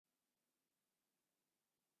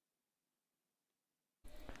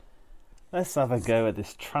Let's have a go at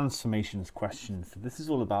this transformations question. So this is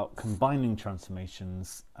all about combining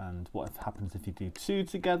transformations and what happens if you do two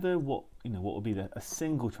together. What would be a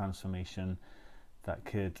single transformation that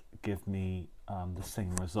could give me the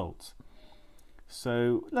same result.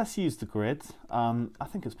 So let's use the grid. I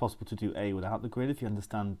think it's possible to do A without the grid if you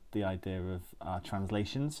understand the idea of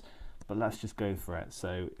translations, but let's just go for it.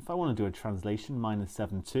 So if I want to do a translation minus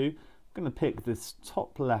 7, 2, I'm going to pick this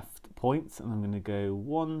top left point and I'm going to go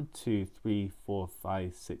 1, 2, 3, 4,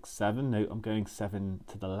 5, 6, 7. Note I'm going 7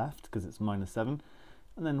 to the left because it's minus 7.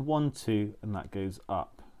 And then 1, 2, and that goes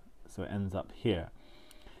up. So it ends up here.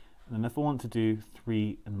 And then if I want to do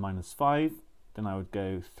 3 and minus 5, then I would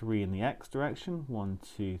go 3 in the x direction, 1,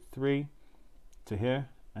 2, 3 to here,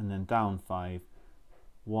 and then down 5,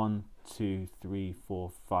 1, 2, 3,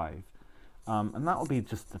 4, 5. And that will be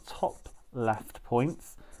just the top left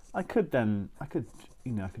points. I could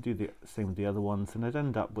do the same with the other ones, and I'd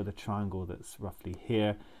end up with a triangle that's roughly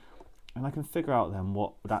here, and I can figure out then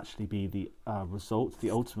what would actually be the result,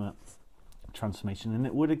 the ultimate transformation, and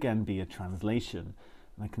it would again be a translation.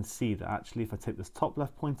 And I can see that actually if I take this top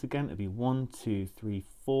left point again, it'd be 1, 2, 3,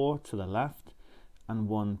 4 to the left, and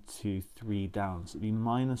 1, 2, 3 down. So it'd be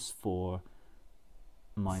minus 4,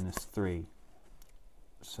 minus 3.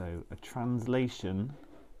 So a translation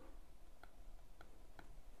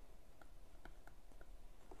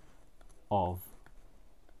of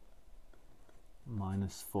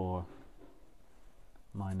minus 4,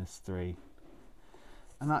 minus 3.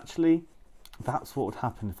 And actually, that's what would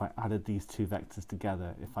happen if I added these two vectors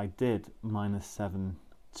together. If I did minus 7,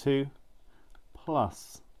 2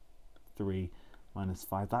 plus 3 minus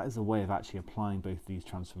 5, that is a way of actually applying both these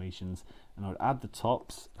transformations. And I would add the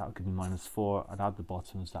tops, that would give me minus 4. I'd add the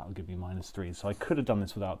bottoms, that would give me minus 3. So I could have done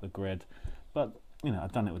this without the grid, but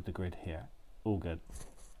I've done it with the grid here. All good.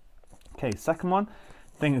 Okay, second one.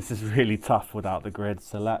 I think this is really tough without the grid,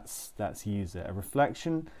 so let's use it. A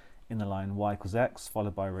reflection in the line y equals x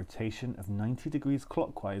followed by a rotation of 90 degrees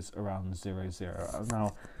clockwise around 0, 0.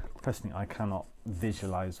 Now, personally, I cannot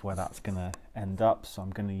visualize where that's going to end up, so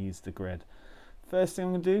I'm going to use the grid. First thing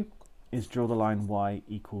I'm going to do is draw the line y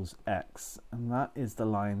equals x, and that is the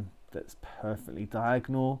line that's perfectly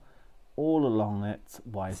diagonal. All along it,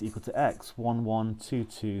 y is equal to x, 1, 1, 2,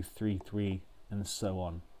 2, 3, 3, and so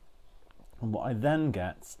on. And what I then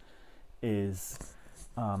get is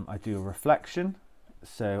I do a reflection.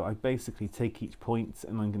 So I basically take each point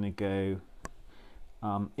and I'm going to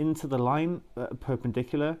go into the line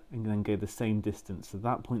perpendicular and then go the same distance. So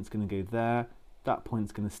that point's going to go there, that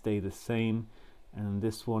point's going to stay the same, and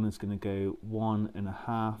this one is going to go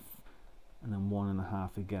 1.5 and then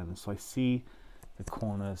 1.5 again. So I see the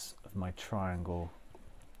corners of my triangle.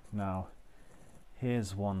 Now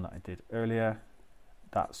here's one that I did earlier.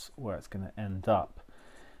 That's where it's going to end up.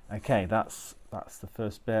 Okay, that's the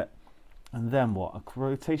first bit. And then what? A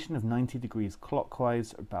rotation of 90 degrees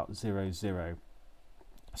clockwise about 0, 0.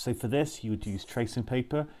 So for this, you would use tracing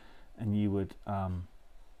paper, and you would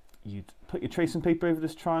you'd put your tracing paper over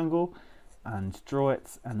this triangle and draw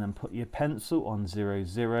it, and then put your pencil on 0,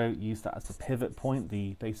 0. Use that as the pivot point,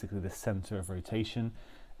 basically the center of rotation.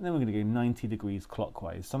 And then we're going to go 90 degrees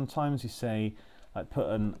clockwise. Sometimes you say, like, put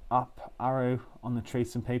an up arrow on the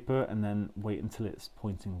tracing paper and then wait until it's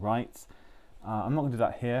pointing right. I'm not going to do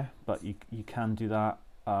that here, but you can do that.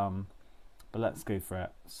 But let's go for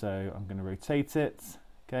it. So I'm going to rotate it.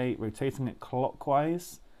 Okay, rotating it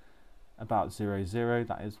clockwise about 0, 0.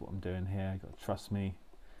 That is what I'm doing here. You've got to trust me.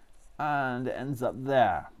 And it ends up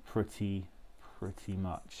there, pretty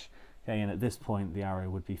much. Okay, and at this point the arrow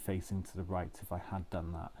would be facing to the right if I had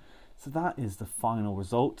done that. So that is the final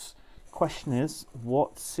result. Question is,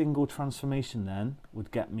 what single transformation then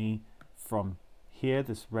would get me from here,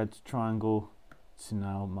 this red triangle, to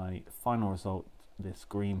now my final result, this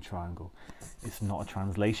green triangle? It's not a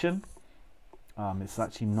translation. It's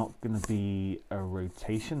actually not going to be a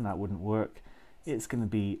rotation. That wouldn't work. It's going to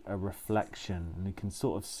be a reflection, and you can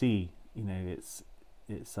sort of see, it's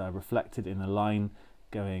reflected in a line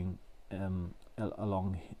going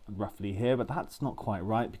along roughly here, but that's not quite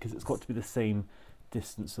right because it's got to be the same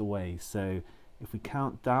distance away. So if we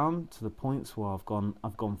count down to the points where I've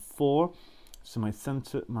gone 4, so my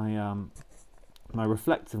center, my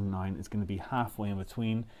reflective line is going to be halfway in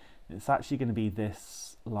between. It's actually going to be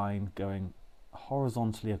this line going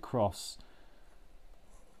horizontally across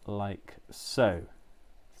like so.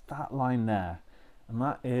 It's that line there, and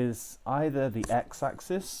that is either the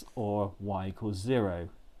x-axis or y equals 0.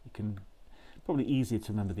 You can probably easier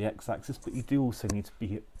to remember the x-axis, but you do also need to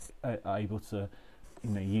be able to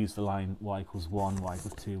use the line y equals 1, y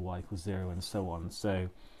equals 2, y equals 0, and so on. So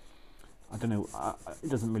I don't know, it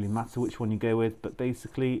doesn't really matter which one you go with, but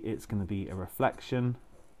basically it's going to be a reflection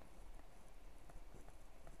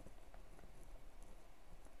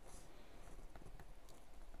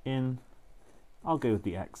in, I'll go with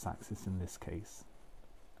the x-axis in this case.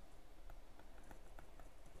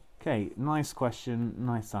 Okay, nice question,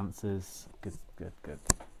 nice answers, good, good, good.